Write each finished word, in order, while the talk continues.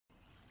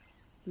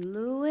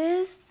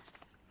Louis?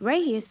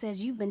 Ray here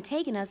says you've been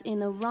taking us in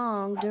the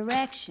wrong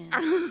direction.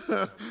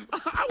 Well,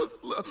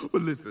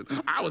 listen,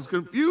 I was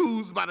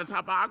confused by the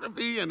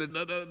topography and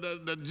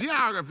the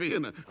geography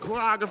and the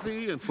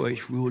choreography and...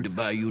 First rule to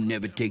bayou,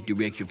 never take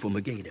direction from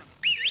a gator.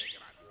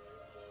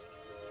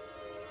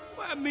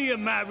 Why, me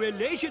and my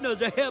relationers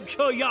have helped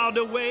show y'all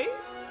the way.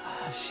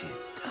 Oh, shit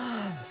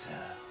done, sir.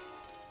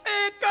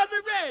 Hey,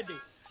 Cousin Randy,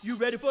 you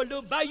ready for a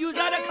little bayou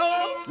out of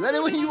call? Ready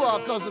when you are,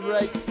 Cousin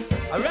Ray.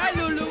 All right,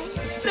 Lulu,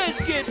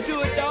 let's get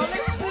to it, darling.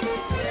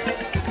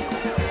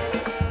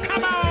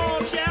 Come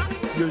on, Shell.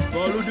 Just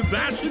follow the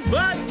bouncing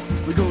button.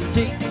 We're gonna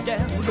take it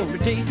down, we're gonna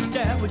take it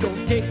down, we're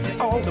gonna take it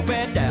all the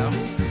way down.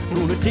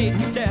 We're gonna take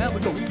it down,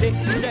 we're gonna take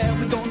it down,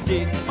 we're gonna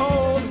take it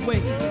all the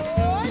way.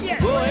 Oh, yeah.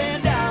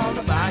 Going down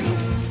the bayou,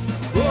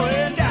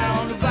 going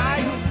down the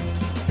bayou,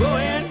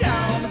 going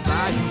down the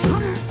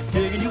bayou,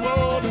 taking you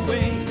all the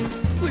way.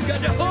 We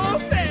got the whole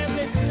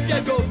family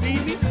just go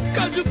feed me,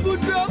 cause the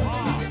food drop.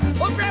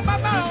 Oh,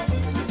 Grandmama,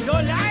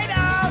 don't lie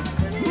down.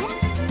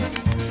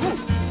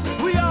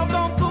 We all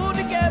gonna pull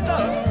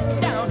together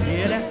down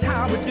here, that's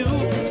how we do.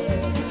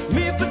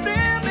 Me for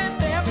them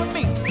and them for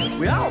me.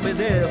 We all be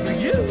there for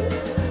you.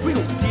 We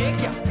gonna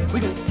take ya, we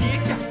gonna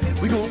take ya,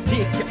 we gonna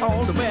take ya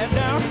all the way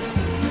down.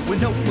 We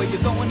know where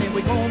you're going and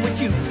we're going with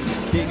you.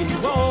 Taking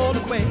you all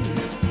the way.